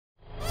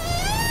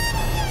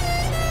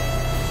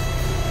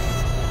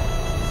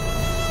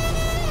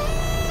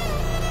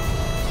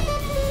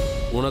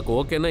உனக்கு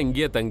ஓகேன்னா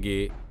இங்கேயே தங்கி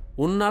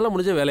உன்னால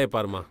முடிஞ்ச வேலையை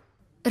பாருமா.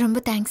 ரொம்ப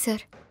தேங்க்ஸ்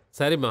சார்.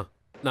 சரிம்மா,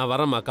 நான்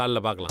வரேம்மா, காலைல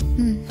பார்க்கலாம்.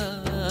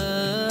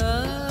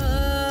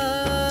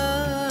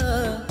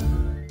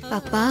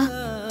 பாப்பா,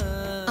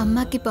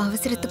 அம்மாக்கு இப்போ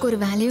அவசரத்துக்கு ஒரு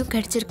வேலையும்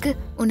கிடைச்சிருக்கு,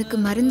 உனக்கு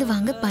மருந்து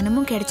வாங்க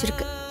பணமும்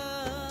கிடைச்சிருக்கு.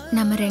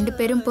 நம்ம 2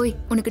 பேரும் போய்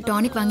உனக்கு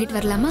டானிக் வாங்கிட்டு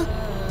வரலாமா?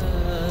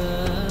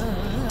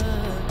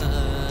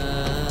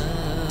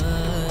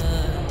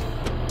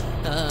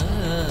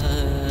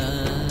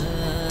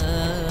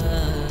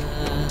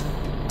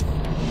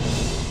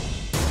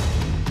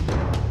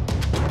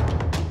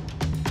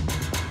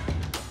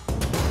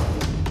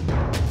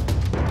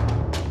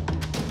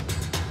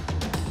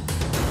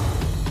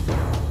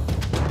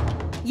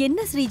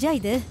 என்ன ஸ்ரீஜா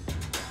இது?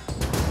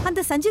 அந்த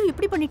சஞ்சீவ்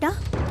இப்படி பண்ணிட்டான்.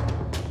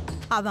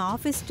 அவன்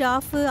ஆபீஸ்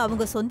ஸ்டாஃப்,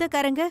 அவங்க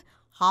சொந்தக்காரங்க,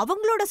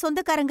 அவங்களோட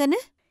சொந்தக்காரங்கன்னு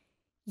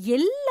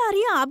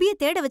எல்லாரையும் அபிய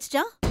தேட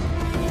வச்சுட்டான்.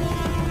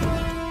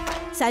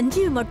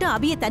 சஞ்சீவ் மட்டும்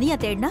அபிய தனியா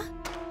தேடினா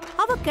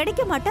அவ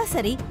கிடைக்க மாட்டா.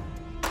 சரி,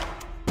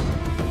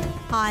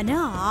 ஆனா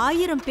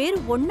 1000 பேர்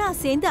ஒன்னா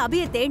சேர்ந்து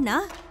அபிய தேடினா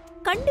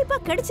கண்டிப்பா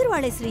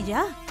கிடைச்சிருவாளே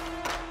ஸ்ரீஜா.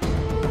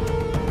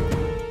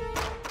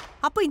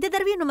 அப்போ இந்த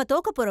தடவையும் நம்ம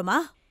தோக்க போறோமா?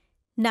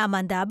 நாம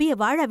அந்த அபிய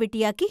வாழ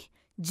வெட்டியாக்கி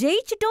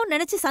ஜெயிச்சிட்டோம்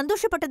நினைச்சு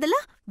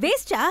சந்தோஷப்பட்டதெல்லாம்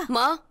வேஸ்டா?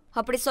 மா,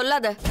 அப்படி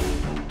சொல்லாத.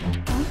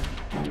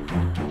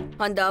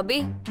 அந்த அபி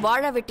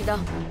வாழ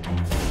வெட்டிதான்.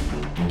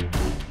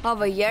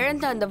 அவ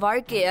இழந்த அந்த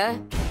வாழ்க்கைய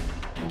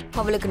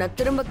அவளுக்கு நான்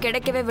திரும்ப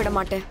கிடைக்கவே விட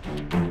மாட்டேன்.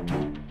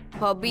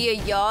 அபியை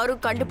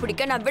யாரும்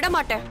கண்டுபிடிக்க நான் விட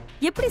மாட்டேன்.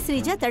 எப்படி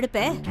ஸ்ரீஜா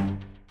தடுப்ப?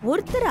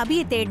 ஒருத்தர்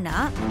அபிய தேடினா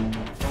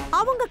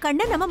அவங்க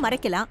கண்ணை நம்ம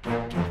மறைக்கலாம்.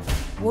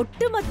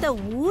 ஒட்டுமொத்த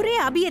ஊரே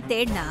அபிய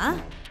தேடினா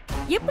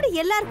எப்படி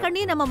எல்லார்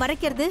கண்ணையும் நம்ம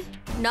மறைக்கிறது?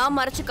 நான்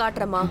மறைச்சு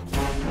காட்டுறேமா.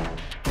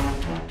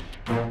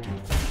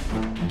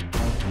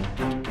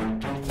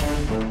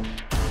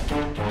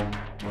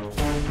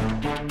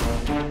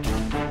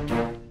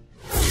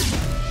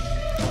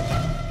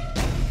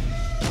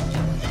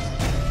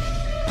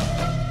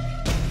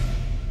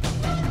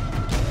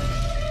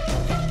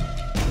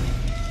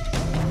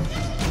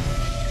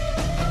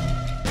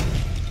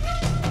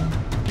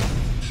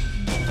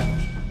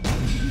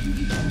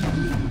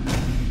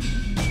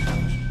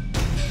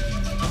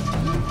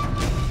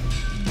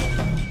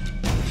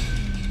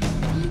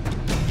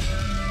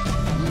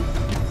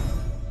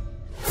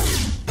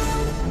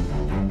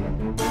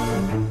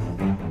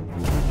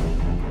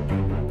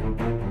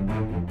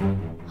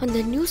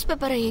 அந்த நியூஸ்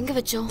பேப்பரை எங்க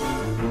வச்சோம்?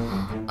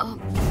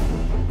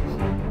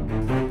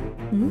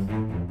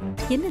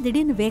 என்ன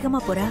திடீர்னு வேகமா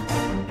போறா?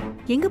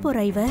 எங்க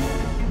போறா இவ?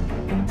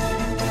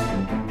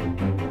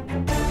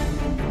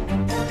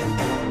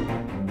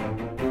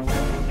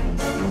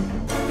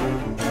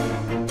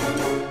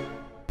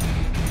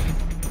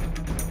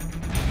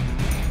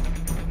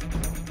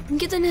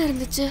 இங்கதானே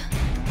இருந்துச்சு.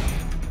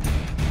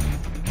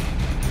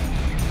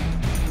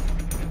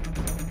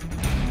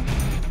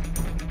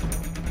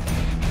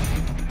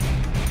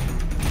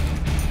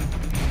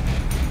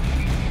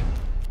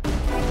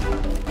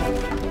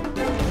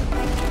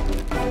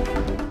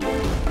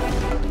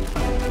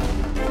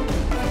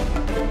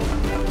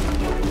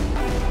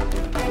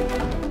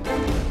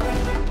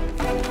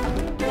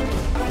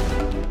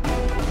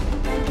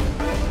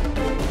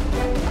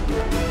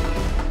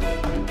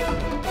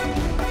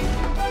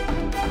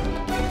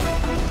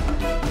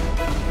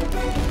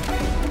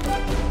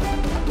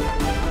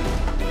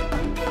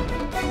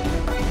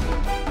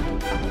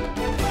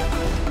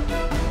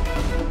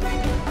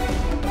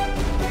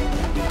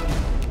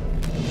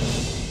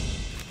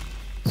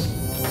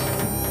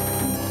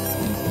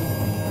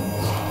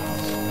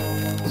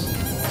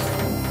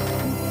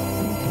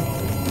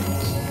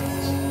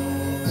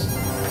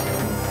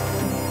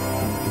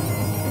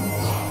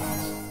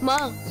 மா,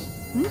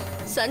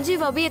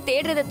 சஞ்சீவ் அபிய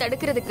தேடுறத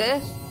தடுக்கிறதுக்கு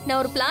நான்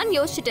ஒரு பிளான்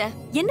யோசிச்சிட்டேன்.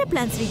 என்ன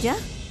பிளான் ஸ்ரீஜா?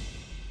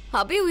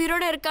 அபி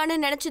உயிரோட இருக்கான்னு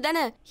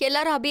நினைச்சுதானே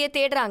எல்லாரும் அபிய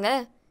தேடுறாங்க.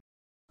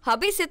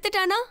 அபி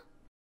செத்துட்டானா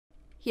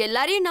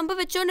எல்லாரையும் நம்ப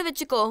வச்சோன்னு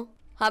வச்சுக்கோ,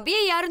 அபிய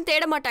யாரும்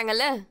தேட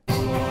மாட்டாங்கல்ல.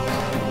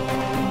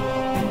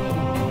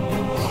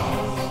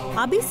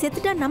 அபி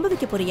செத்துட்டா நம்ப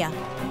வைக்க போறியா?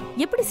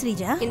 எப்படி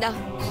ஸ்ரீஜா? இந்தா,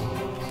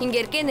 இங்க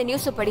இருக்க இந்த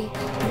நியூஸ் படி.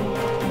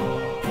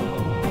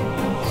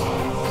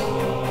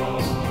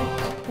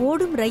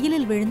 ஓடும்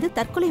ரயிலில் விழுந்து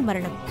தற்கொலை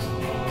மரணம்.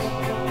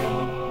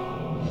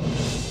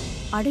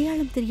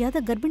 அடையாளம்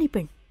தெரியாத கர்ப்பிணி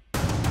பெண்.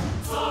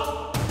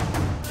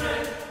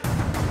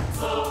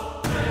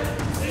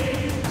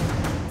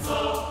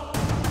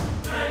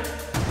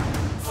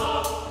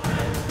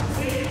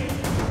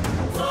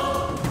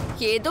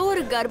 ஏதோ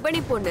ஒரு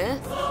கர்ப்பிணி பொண்ணு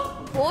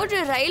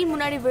ஓடுற ரயில்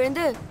முன்னாடி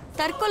விழுந்து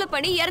தற்கொலை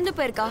பண்ணி இறந்து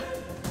போயிருக்கா.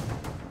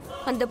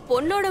 அந்த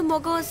பொண்ணோட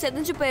முகம்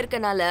செதஞ்சு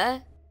போயிருக்கனால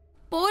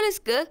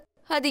போலீஸ்க்கு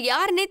அது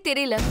யாருன்னே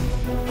தெரியல.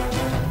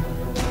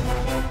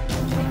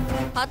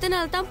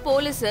 அதனால்தான்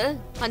போலீஸ்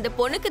அந்த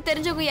பொண்ணுக்கு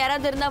தெரிஞ்சவங்க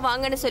யாராவது இருந்தா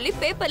வாங்கன்னு சொல்லி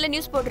பேப்பர்ல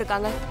நியூஸ்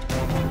போட்டிருக்காங்க.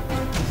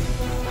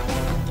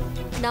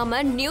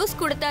 நாம நியூஸ்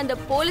கொடுத்த அந்த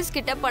போலீஸ்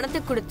கிட்ட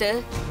பணத்தை கொடுத்து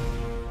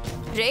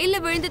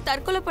ரயில்ல விழுந்து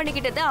தற்கொலை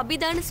பண்ணிக்கிட்டத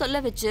அபிதான்னு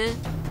சொல்ல வச்சு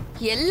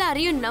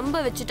எல்லாரையும்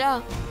நம்ப வச்சுட்டா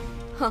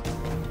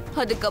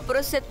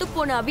அதுக்கப்புறம் செத்து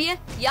போன அபிய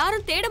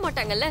யாரும் தேட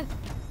மாட்டாங்கல்ல.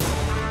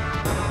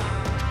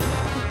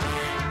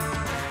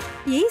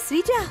 ஏய்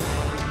ஸ்ரீஜா,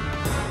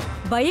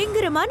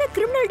 பயங்கரமான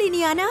கிரிமினல்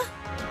டினியானா.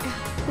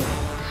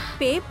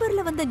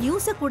 பேப்பர்ல வந்த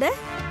நியூஸ கூட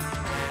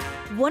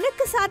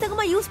உனக்கு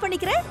சாதகமா யூஸ்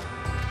பண்ணிக்கிற.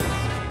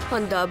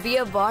 அந்த அபிய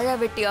வாழா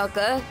வெட்டியாக்க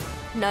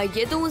நான்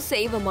எதுவும்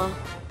செய்வேமா?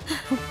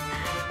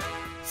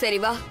 சரி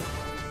வா,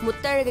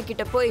 முத்தழகு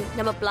கிட்ட போய்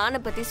நம்ம பிளான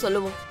பத்தி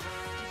சொல்லுவோம்.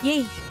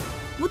 ஏய்,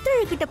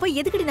 முத்தழகு கிட்ட போய்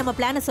எதுக்கடி நம்ம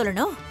பிளான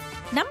சொல்லணும்?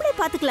 நம்மளே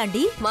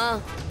பாத்துக்கலாம்டி. மா,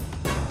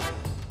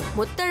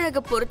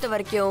 முத்தழக பொறுத்த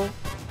வரைக்கும்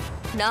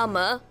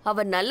நாம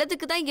அவ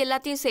நல்லதுக்கு தான்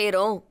எல்லாத்தையும்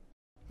செய்யறோம்.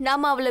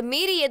 நாம அவளை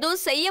மீறி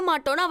எதுவும் செய்ய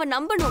மாட்டோம்னு அவ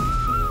நம்பணும்.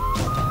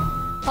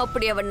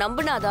 அப்படி அவ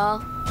நம்பினாதான்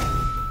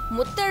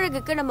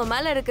முத்தழகுக்கு நம்ம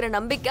மேல இருக்கிற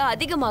நம்பிக்கை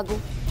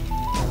அதிகமாகும்.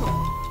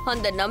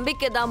 அந்த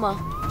நம்பிக்கை தாமா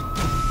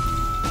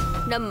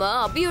நம்ம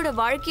அபியோட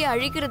வாழ்க்கையை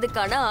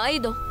அழிக்கிறதுக்கான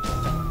ஆயுதம்.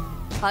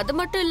 அது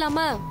மட்டும் இல்லாம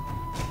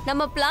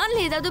நம்ம பிளான்ல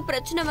ஏதாவது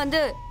பிரச்சனை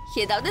வந்து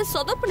ஏதாவது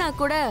சொதப்புனா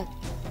கூட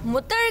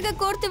முத்தழக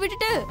கோர்த்து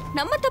விட்டுட்டு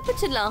நம்ம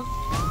தப்பிச்சிடலாம்.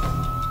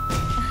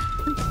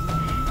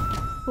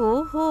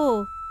 ஓஹோ,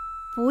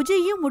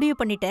 பூஜையும் முடிவு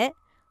பண்ணிட்ட,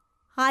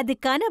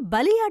 அதுக்கான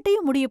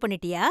பலியாட்டையும் முடிவு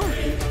பண்ணிட்டியா?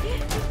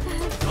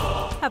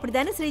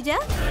 அப்படிதானே ஸ்ரீஜா?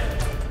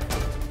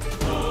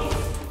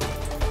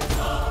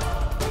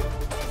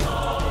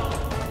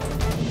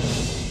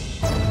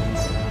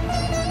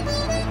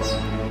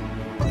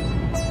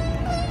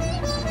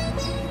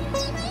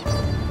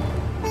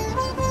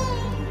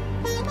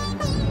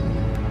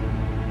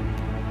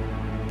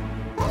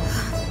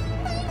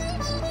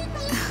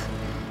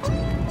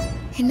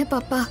 என்ன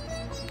பாப்பா,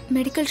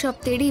 மெடிக்கல்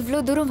ஷாப் தேடி இவ்ளோ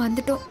தூரம்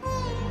வந்துட்டோம்.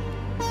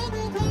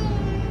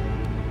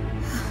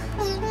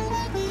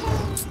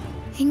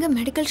 எங்க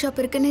மெடிக்கல்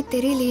ஷாப் இருக்குன்னே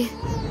தெரியலையே.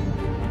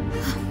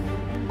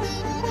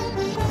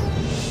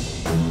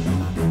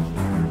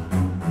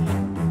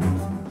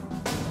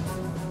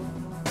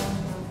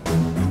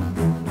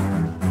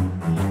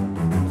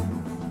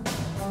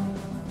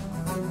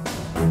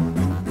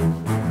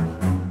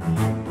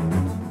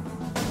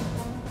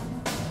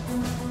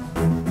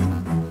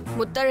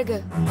 முத்தழகு,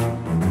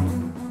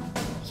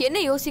 என்ன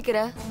யோசிக்கிற?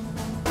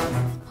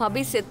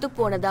 அபி செத்து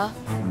போனதா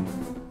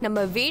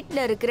நம்ம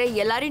வீட்ல இருக்கிற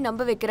எல்லாரையும்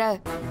நம்ப வைக்கிற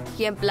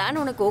என்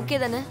பிளான் உனக்கு ஓகே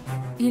தானே?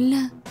 இல்ல,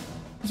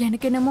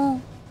 எனக்கு என்னமோ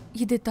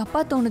இது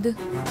தப்பா தோணுது.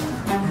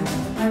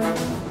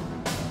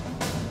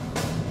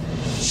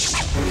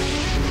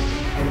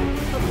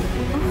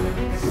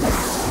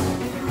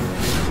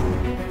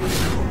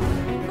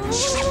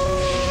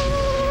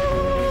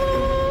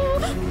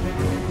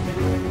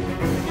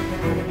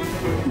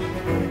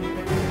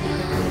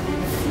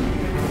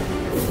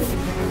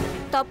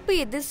 தப்பு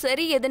எது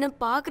சரி எதுன்னு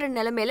பாக்குற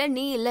நிலைமையில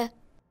நீ இல்ல.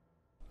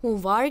 உன்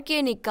வாழ்க்கைய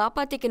நீ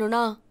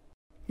காப்பாத்திக்கணும்னா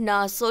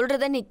நான்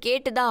சொல்றத நீ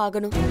கேட்டுதான்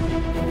ஆகணும்.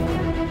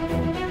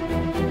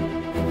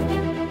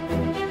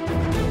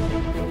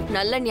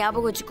 நல்ல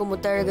ஞாபகம் வச்சுக்கோ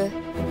முத்தழகு,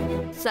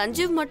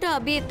 சஞ்சீவ் மட்டும்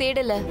அபிய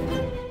தேடல,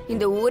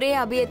 இந்த ஊரே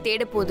அபிய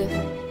தேட போகுது.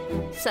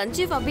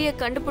 சஞ்சீவ் அபிய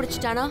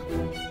கண்டுபிடிச்சிட்டானா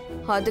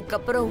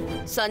அதுக்கப்புறம்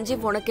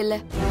சஞ்சீவ் உனக்கு இல்ல.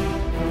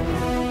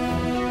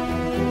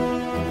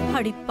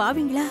 அடி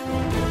பாவீங்களா,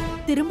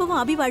 திரும்பவும்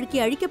அபி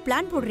வாழ்க்கையை அழிக்க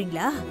பிளான்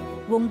போடுறீங்களா?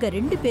 உங்க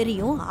 2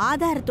 பேரையும்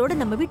ஆதாரத்தோட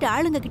நம்ம வீட்டு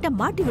ஆளுங்க கிட்ட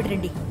மாட்டி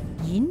விடுறேன்டி.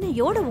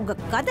 இன்னையோட உங்க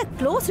கதை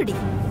க்ளோஸ்டி.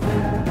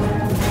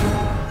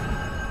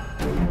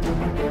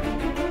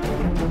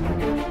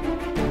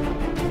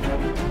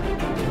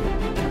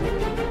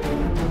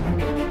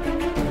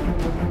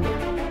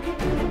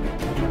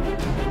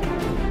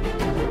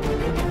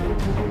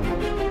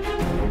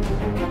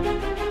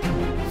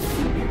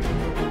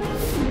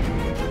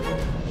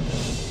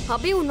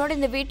 அபி உன்னோட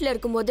இந்த வீட்டுல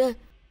இருக்கும்போது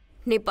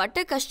நீ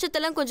பட்ட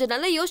கஷ்டத்தெல்லாம் கொஞ்சம்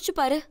நல்லா யோசிச்சு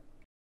பாரு.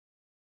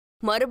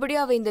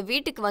 மறுபடியும் அவ இந்த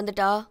வீட்டுக்கு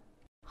வந்துட்டா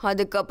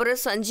அதுக்கப்புறம்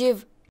சஞ்சீவ்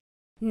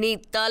நீ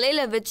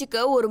தலையில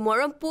வச்சுக்க ஒரு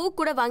முழம் பூ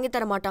கூட வாங்கி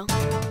தர மாட்டான்.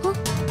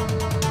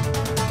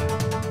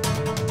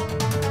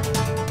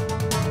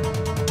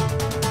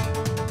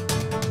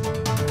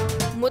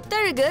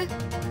 முத்தழகு,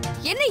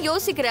 என்ன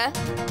யோசிக்கிற?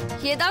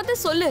 ஏதாவது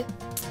சொல்லு.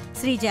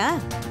 ஸ்ரீஜா,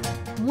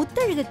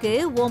 முத்தழகுக்கு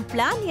உன்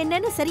பிளான்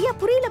என்னன்னு சரியா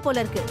புரியல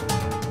போல இருக்கு.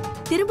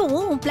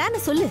 திரும்பவும் உன் பிளான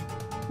சொல்லு,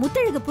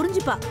 முத்தழகு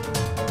புரிஞ்சுப்பா.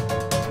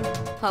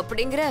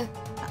 அப்படிங்கிற?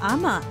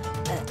 ஆமா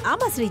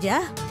ஆமா ஸ்ரீஜா.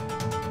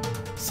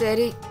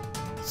 சரி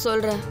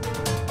சொல்றேன்.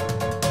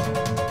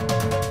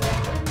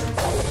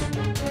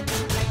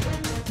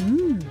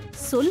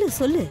 சொல்லு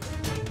சொல்லு,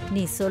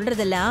 நீ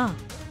சொல்றதெல்லாம்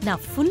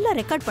நான் ஃபுல்லா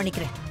ரெக்கார்ட்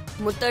பண்ணிக்கிறேன்.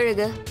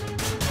 முத்தழகு,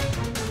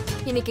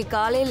 இன்னைக்கு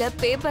காலையில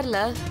பேப்பர்ல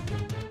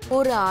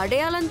ஒரு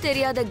அடையாளம்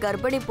தெரியாத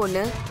கர்ப்பிணி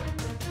பொண்ணு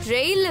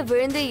ரெயில்ல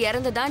விழுந்து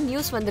இறந்ததா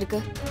நியூஸ்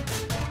வந்திருக்கு.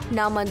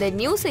 நாம அந்த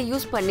நியூஸை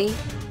யூஸ் பண்ணி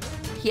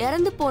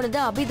இறந்து போனது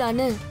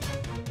அபிதான்னு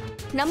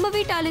நம்ம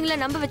வீட்டு ஆளுங்களை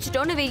நம்ப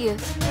வச்சுட்டோன்னு வெய்யு.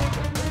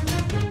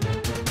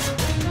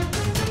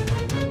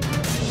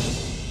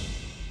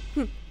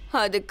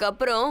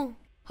 அதுக்கப்புறம்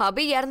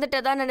அபி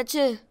இறந்துட்டதா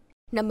நினைச்சு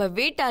நம்ம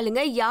வீட்டு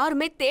ஆளுங்க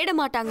யாருமே தேட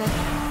மாட்டாங்க.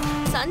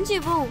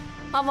 சஞ்சீவும்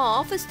அவன்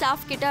ஆபீஸ்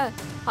ஸ்டாஃப் கிட்ட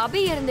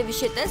அபி இறந்த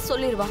விஷயத்த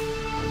சொல்லிடுவான்.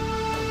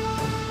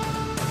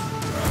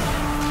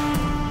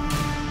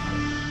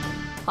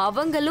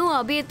 அவங்களும்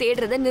அபியை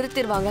தேடுறத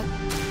நிறுத்திடுவாங்க.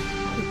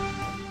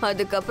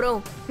 அதுக்கப்புறம்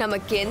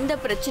நமக்கு எந்த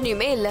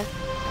பிரச்சனையுமே இல்லை.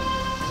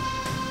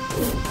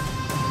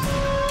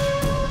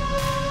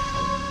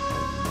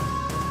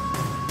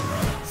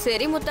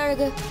 சரி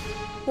முத்தழகு,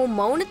 உன்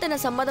மௌனத்தை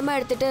நான் சம்மதமா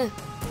எடுத்துட்டு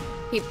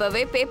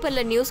இப்பவே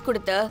பேப்பர்ல நியூஸ்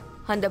கொடுத்த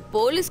அந்த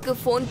போலீஸ்க்கு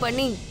ஃபோன்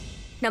பண்ணி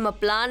நம்ம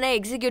பிளானை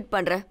எக்ஸிக்யூட்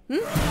பண்றேன்.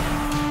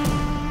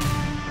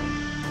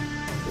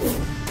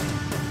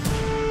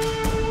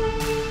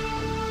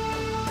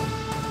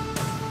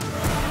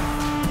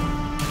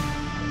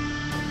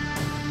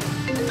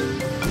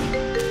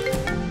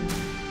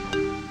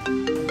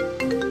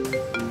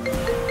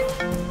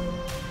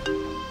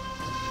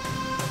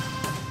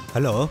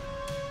 ஹலோ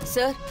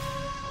சார்,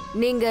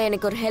 நீங்க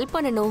எனக்கு ஒரு ஹெல்ப்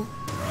பண்ணணும்.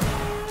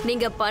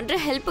 நீங்க பண்ற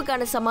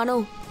ஹெல்ப்புக்கான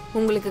சமானம்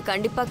உங்களுக்கு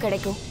கண்டிப்பா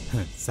கிடைக்கும்.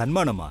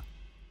 சன்மானமா?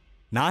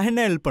 நான்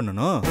என்ன ஹெல்ப்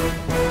பண்ணணும்?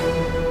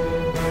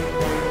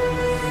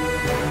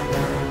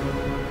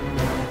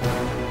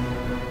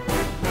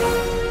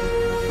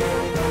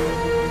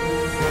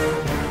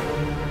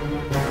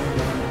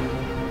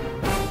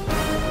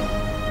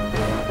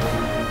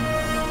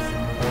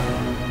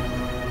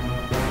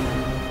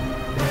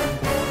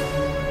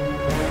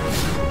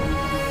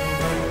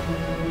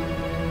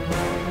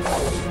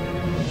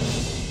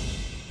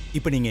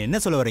 இப்ப நீங்க என்ன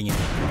சொல்ல வரீங்க?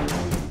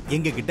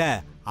 எங்க கிட்ட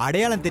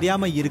அடையாளம்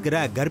தெரியாம இருக்கிற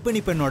கர்ப்பிணி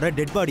பெண்ணோட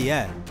டெட் பாடிய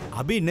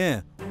அபின்னு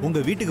உங்க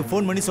வீட்டுக்கு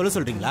போன் பண்ணி சொல்ல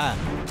சொல்றீங்களா?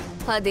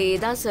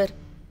 அதேதான் சார்,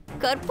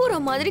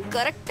 கற்பூரம் மாதிரி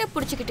கரெக்டா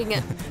புடிச்சுக்கிட்டீங்க.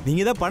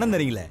 நீங்க தான் பணம்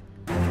தரீங்களே,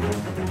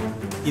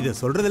 இத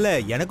சொல்றதுல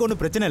எனக்கு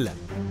ஒன்றும் பிரச்சனை இல்லை.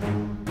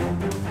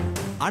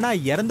 ஆனா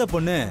இறந்த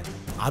பொண்ணு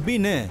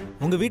அபின்னு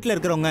உங்க வீட்டுல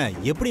இருக்கிறவங்க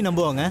எப்படி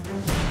நம்புவாங்க?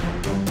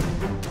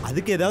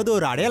 அதுக்கு ஏதாவது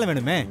ஒரு அடையாளம்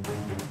வேணுமே.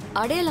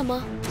 அடையாளமா?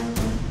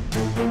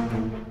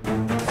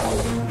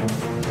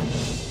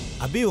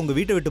 அபி உங்க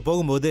வீட்டை விட்டு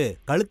போகும்போது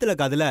கழுத்துல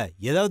காதுல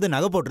ஏதாவது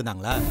நகை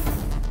போட்டிருந்தாங்களா?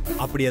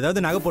 அப்படி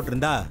ஏதாவது நகை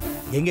போட்டிருந்தா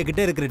எங்க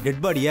கிட்ட இருக்கிற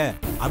டெட் பாடிய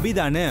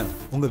அபிதான்னு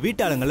உங்க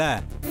வீட்டாளுங்களை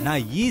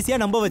நான் ஈஸியா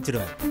நம்ப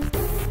வச்சிருவேன்.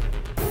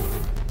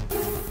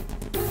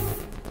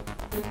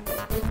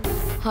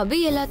 அபி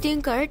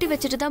எல்லாத்தையும் கழட்டி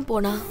வச்சுட்டு தான்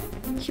போனா.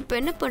 இப்ப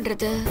என்ன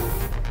பண்றது?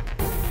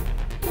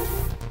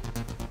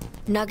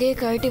 நகையை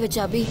கழட்டி வச்ச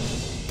அபி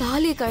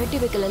தாலியை கழட்டி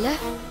வைக்கல.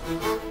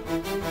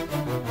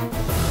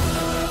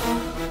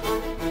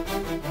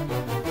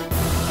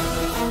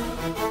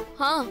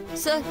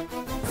 சார்,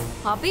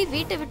 அபி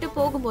வீட்டை விட்டு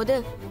போகும்போது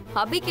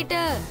அபி கிட்ட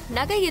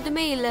நகை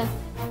எதுவுமே இல்ல,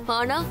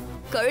 ஆனா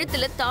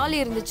கழுத்துல தாலி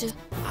இருந்துச்சு.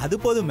 அது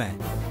போதுமே.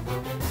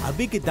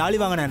 அபிக்கு தாலி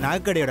வாங்கின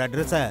நகைக்கடையோட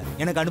அட்ரஸ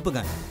எனக்கு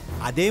அனுப்புங்க.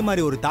 அதே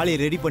மாதிரி ஒரு தாலியை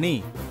ரெடி பண்ணி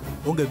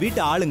உங்க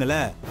வீட்டு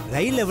ஆளுங்களை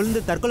ரயில்ல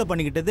விழுந்து தற்கொலை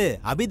பண்ணிக்கிட்டது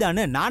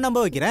அபிதான்னு நான்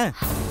நம்ப வைக்கிறேன்.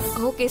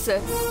 Okay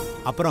sir.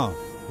 அப்புறம்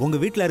உங்க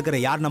வீட்டுல இருக்கிற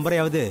யார்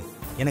நம்பரையாவது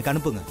எனக்கு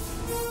அனுப்புங்க.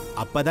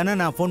 அப்பதானே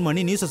நான் போன்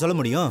பண்ணி நியூஸை சொல்ல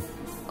முடியும்.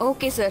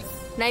 ஓகே சார்,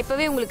 நான்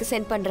இப்பவே உங்களுக்கு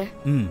சென்ட் பண்றேன்.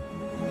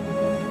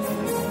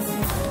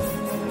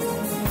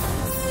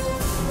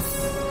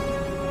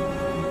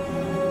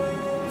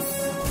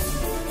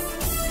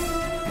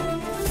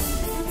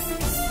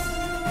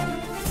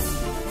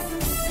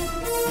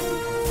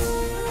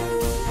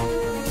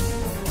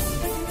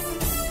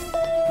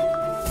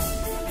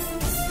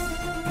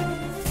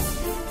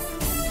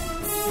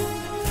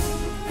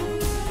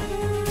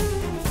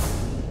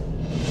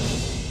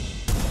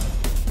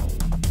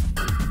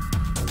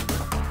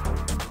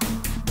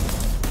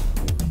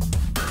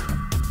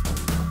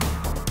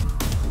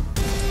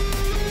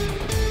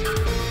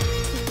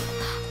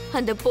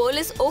 அந்த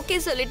போலீஸ் ஓகே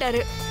சொல்லிட்டாரு.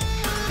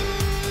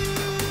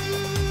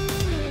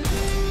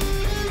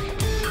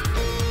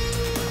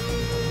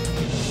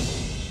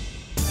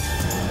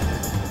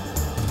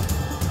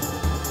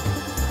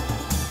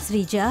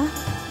 ஸ்ரீஜா,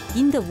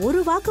 இந்த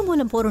ஒரு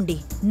வாக்குமூலம் போறோண்டி.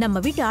 நம்ம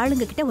வீட்டு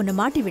ஆளுங்க கிட்ட உன்னை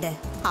மாட்டி விட.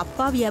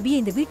 அப்பாவி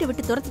அபிய இந்த வீட்டை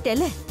விட்டு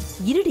துரத்திட்டேல,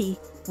 இருடி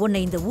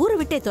உன்னை இந்த ஊரை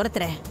விட்டே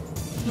துரத்துறேன்.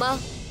 மா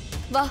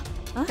வா,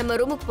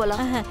 நம்ம ரூமுக்கு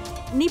போலாம்.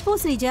 நீ போ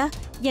ஸ்ரீஜா,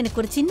 எனக்கு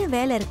ஒரு சின்ன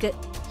வேலை இருக்கு.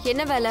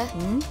 என்ன வேலை?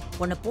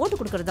 உன்னை போட்டு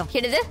கொடுக்கறதா.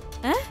 என்னது?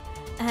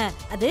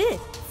 அது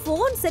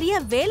போன் சரியா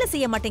வேலை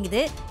செய்ய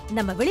மாட்டேங்குது.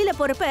 நம்ம வெளியில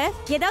போறப்ப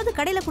ஏதாவது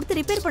கடையில கொடுத்து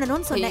ரிப்பேர்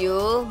பண்ணணும்னு சொன்னேன்.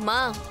 ஐயோ மா,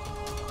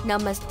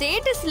 நம்ம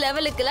ஸ்டேட்டஸ்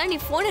லெவலுக்குலாம் நீ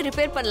போனை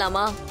ரிப்பேர்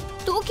பண்ணலாமா?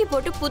 தூக்கி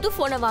போட்டு புது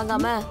போனை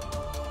வாங்காம.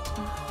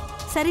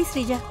 சரி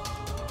ஸ்ரீஜா,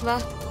 வா.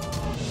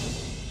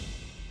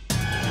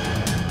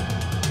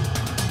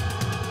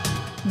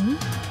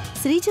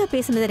 ஸ்ரீஜா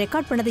பேசுனதை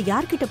ரெக்கார்ட் பண்ணதை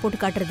யார்கிட்ட போட்டு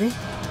காட்டுறது?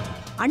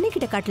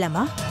 அன்னைக்கிட்ட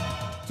காட்டலாமா?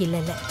 இல்ல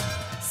இல்ல,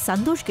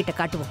 சந்தோஷ் கிட்ட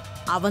காட்டுவோம்.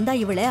 அவன் தான்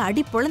இவளை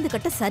அடி பொழந்து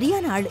கட்ட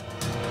சரியான ஆளு.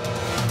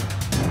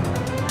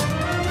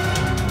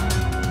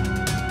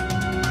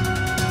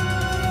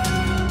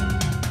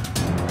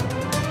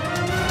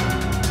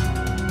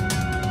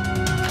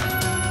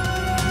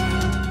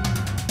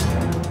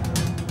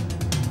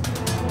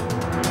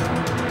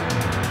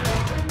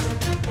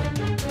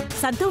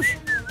 சந்தோஷ்,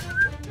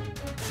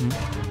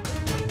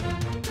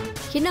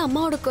 என்ன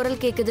அம்மாவோட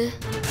குரல் கேக்குது?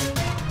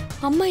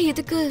 அம்மா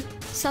எதுக்கு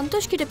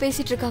சந்தோஷ் கிட்ட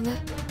பேசிட்டு இருக்காங்க?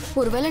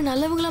 ஒருவேளை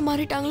நல்லவங்களா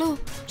மாறிட்டாங்களோ?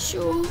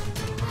 ஷோ.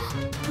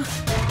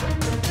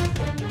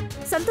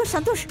 சந்தோஷ்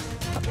சந்தோஷ்,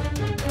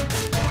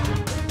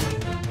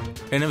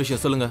 என்ன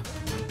விஷயம் சொல்லுங்க.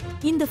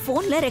 இந்த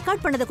போன்ல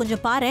ரெக்கார்ட் பண்ணதை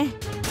கொஞ்சம் பாரு.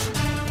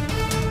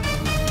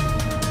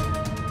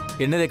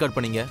 என்ன ரெக்கார்ட்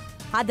பண்ணீங்க?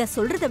 அத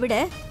சொல்றதை விட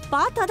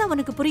பார்த்தாதான்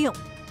உனக்கு புரியும்.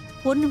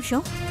 ஒரு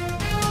நிமிஷம்.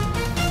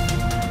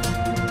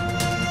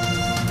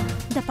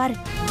 இந்த பாரு.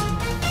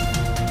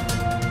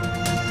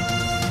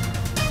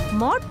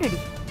 மாட்டடி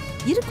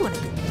இருக்கு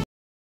உனக்கு.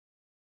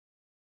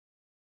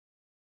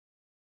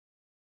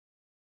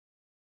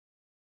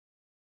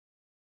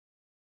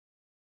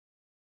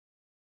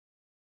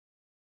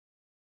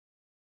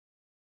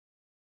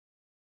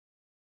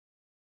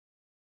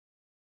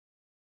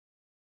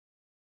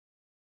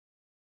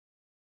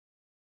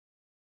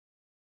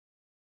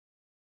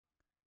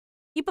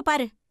 இப்ப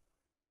பாரு.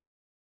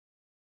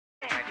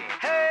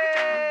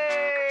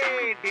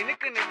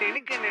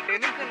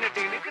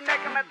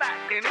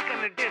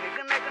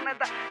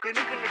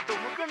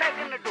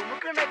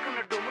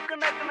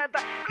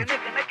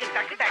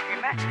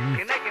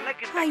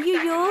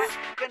 ஐயோ,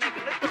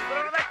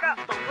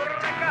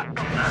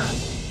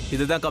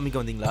 இதுதான் காமிக்க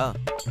வந்தீங்களா?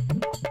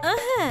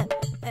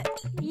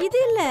 இது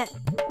இல்ல.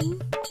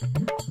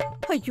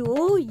 ஐயோ,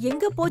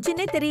 எங்க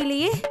போச்சுன்னே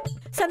தெரியலையே.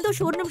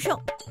 சந்தோஷ், ஒரு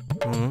நிமிஷம்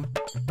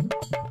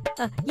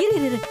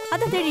இரு.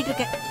 அதான் தேடிட்டு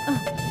இருக்கேன்.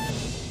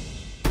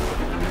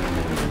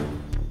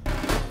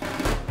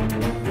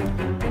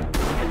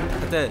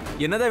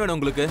 என்னதான் வேணும்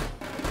உங்களுக்கு?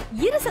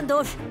 இரு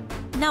சந்தோஷ்,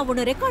 நான்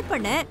உன்னை ரெக்கார்ட்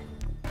பண்ண.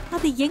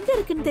 அது எங்க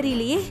இருக்குன்னு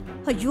தெரியலையே.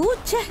 ஐயோ,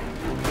 ச்சே.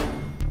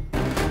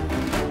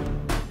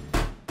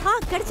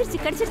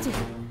 கிடைச்சிருச்சு.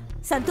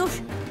 சந்தோஷ்,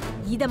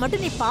 இத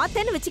மட்டும் நீ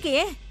பார்த்தேன்னு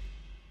வச்சுக்கயே,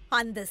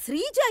 அந்த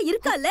ஸ்ரீஜா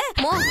இருக்கால.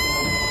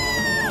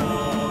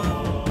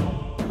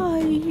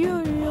 ஐயோ,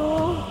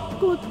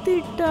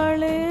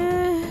 குத்திட்டாளே.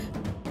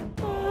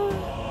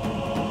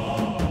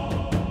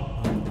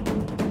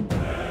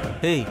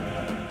 ஏய்,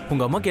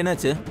 உங்க அம்மாக்கு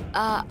என்னாச்சு?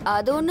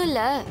 அது ஒண்ணும்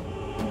இல்ல.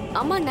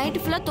 அம்மா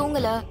நைட் ஃபுல்லா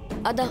தூங்கல,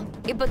 அதான்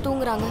இப்ப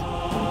தூங்குறாங்க.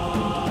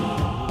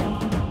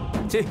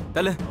 சே,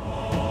 தல.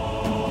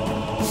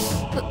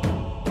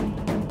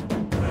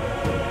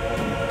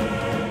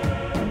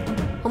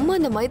 அம்மா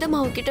அந்த மைதா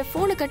மாவு கிட்ட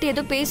போனை கட்டி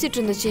ஏதோ பேசிட்டு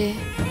இருந்துச்சு.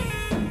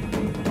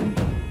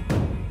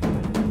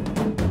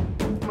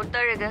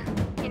 முத்தழகு,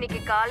 இன்னைக்கு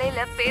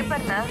காலையில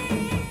பேப்பர்ல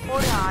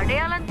ஒரு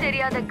அடையாளம்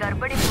தெரியாத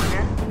கர்ப்பிணி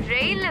பொண்ணு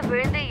ரயில்ல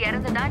விழுந்து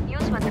இறந்ததா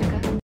நியூஸ் வந்திருக்கு.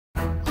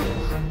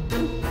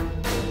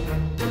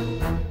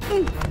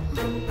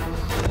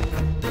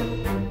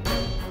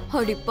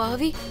 அடி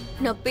பாவி,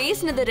 நான்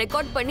பேசினதை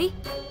ரெக்கார்ட் பண்ணி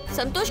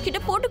சந்தோஷ் கிட்ட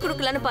போட்டு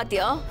கொடுக்கலான்னு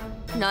பாத்தியா?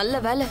 நல்ல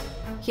வேலை,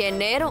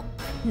 என் நேரம்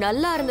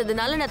நல்லா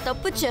இருந்ததுனால நான்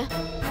தப்பிச்சேன்.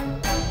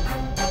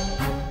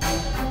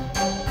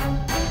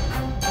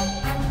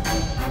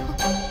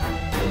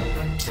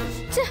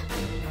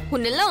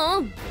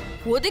 உன்னெல்லாம்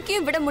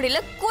ஒதுக்கியும் விட முடியல,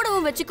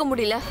 கூடவும் வச்சுக்க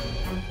முடியல.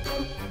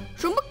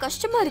 ரொம்ப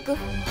கஷ்டமா இருக்கு.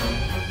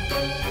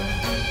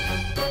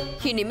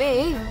 இனிமே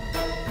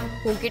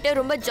உன்கிட்ட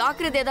ரொம்ப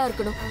ஜாக்கிரதையா தான்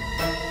இருக்கணும்.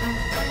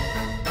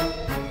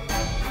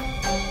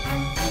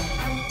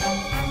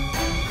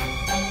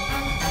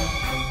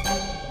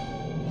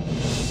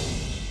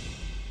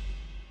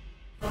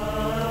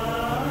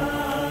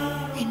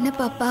 என்ன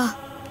பாப்பா,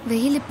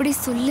 வெயில் இப்படி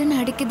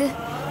சுல்லுன்னு அடிக்குது.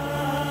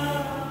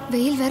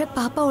 வெயில் வேற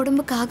பாப்பா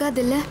உடம்புக்கு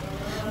ஆகாதுல்ல.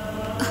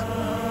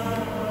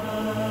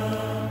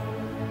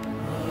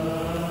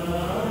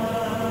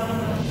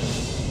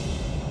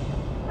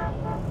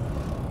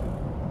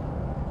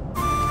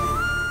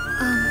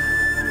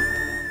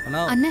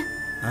 அண்ணா,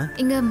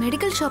 இங்க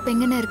மெடிக்கல் ஷாப்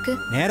எங்கண்ணா இருக்கு?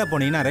 நேரா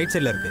போனீங்கன்னா ரைட்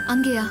சைடுல இருக்கு.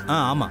 அங்கயா?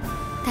 ஆமா.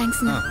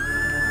 தேங்க்ஸ்ண்ணா.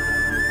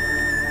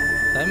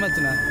 டைம்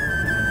ஆச்சுண்ணா.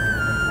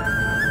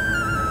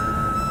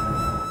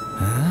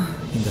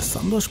 இந்த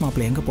சந்தோஷ்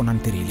மாப்பிள்ள எங்க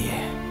போனான்னு தெரியலையே.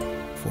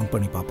 ஃபோன்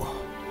பண்ணி பாப்போம்.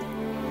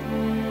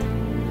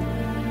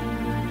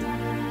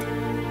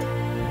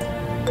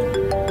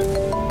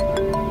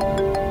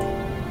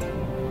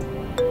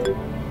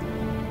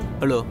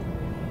 ஹலோ,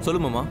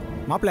 சொல்லு மாமா.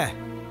 மாப்பிள்ள,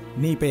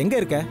 நீ இப்ப எங்க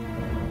இருக்க?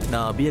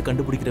 நான் அபியை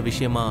கண்டுபிடிக்கிற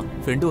விஷயமா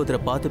ஃப்ரெண்டு ஒருத்தரை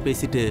பார்த்து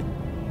பேசிட்டு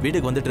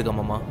வீட்டுக்கு வந்துட்டு இருக்கேன்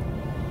மாமா.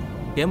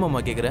 ஏன் மாமா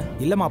கேட்குற?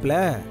 இல்ல மாப்பிள்ள,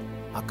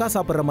 அக்கா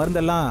சாப்பிட்ற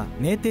மருந்தெல்லாம்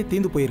நேத்தே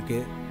தீந்து போயிருக்கு.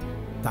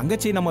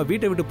 தங்கச்சி நம்ம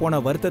வீட்டை விட்டு போன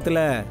வருத்தத்துல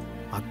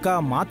அக்கா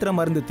மாத்திரை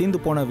மருந்து தீந்து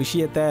போன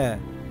விஷயத்த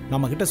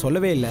நம்ம கிட்ட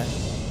சொல்லவே இல்லை.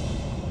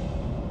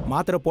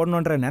 மாத்திரை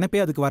போடணுன்ற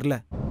நினைப்பே அதுக்கு வரல.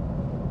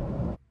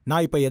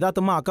 நான் இப்ப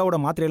யதார்த்தமா அக்காவோட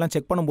மாத்திரையெல்லாம்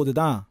செக் பண்ணும்போது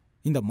தான்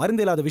இந்த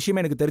மருந்து இல்லாத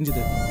விஷயமே எனக்கு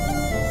தெரிஞ்சுது.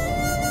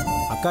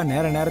 அக்கா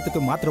நேரத்துக்கு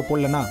மாத்திரை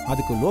போடலன்னா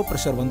அதுக்கு லோ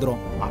ப்ரெஷர் வந்துடும்,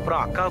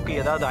 அப்புறம் அக்காவுக்கு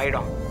ஏதாவது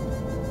ஆயிடும்.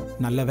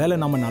 நல்ல வேலை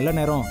நம்ம நல்ல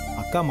நேரம்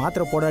அக்கா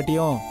மாத்திரை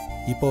போடாட்டியும்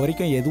இப்போ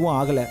வரைக்கும் எதுவும்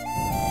ஆகல.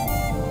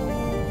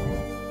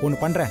 ஒன்று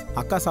பண்றேன்,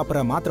 அக்கா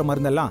சாப்பிட்ற மாத்திரை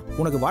மருந்தெல்லாம்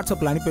உனக்கு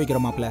வாட்ஸ்அப்ல அனுப்பி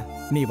வைக்கிற மாப்ள.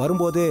 நீ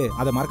வரும்போது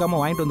அதை மறக்காம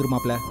வாங்கிட்டு வந்துரு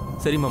மாப்ள.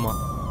 சரி மாமா,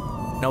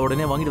 நான்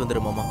உடனே வாங்கிட்டு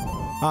வந்துடுறேன் மாமா.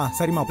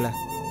 சரி மாப்ள.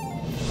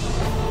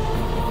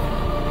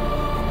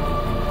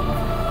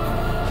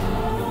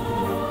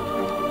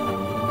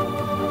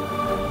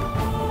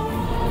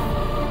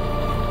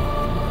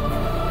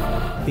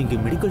 இங்க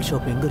மெடிக்கல்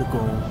ஷாப் எங்க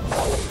இருக்கும்?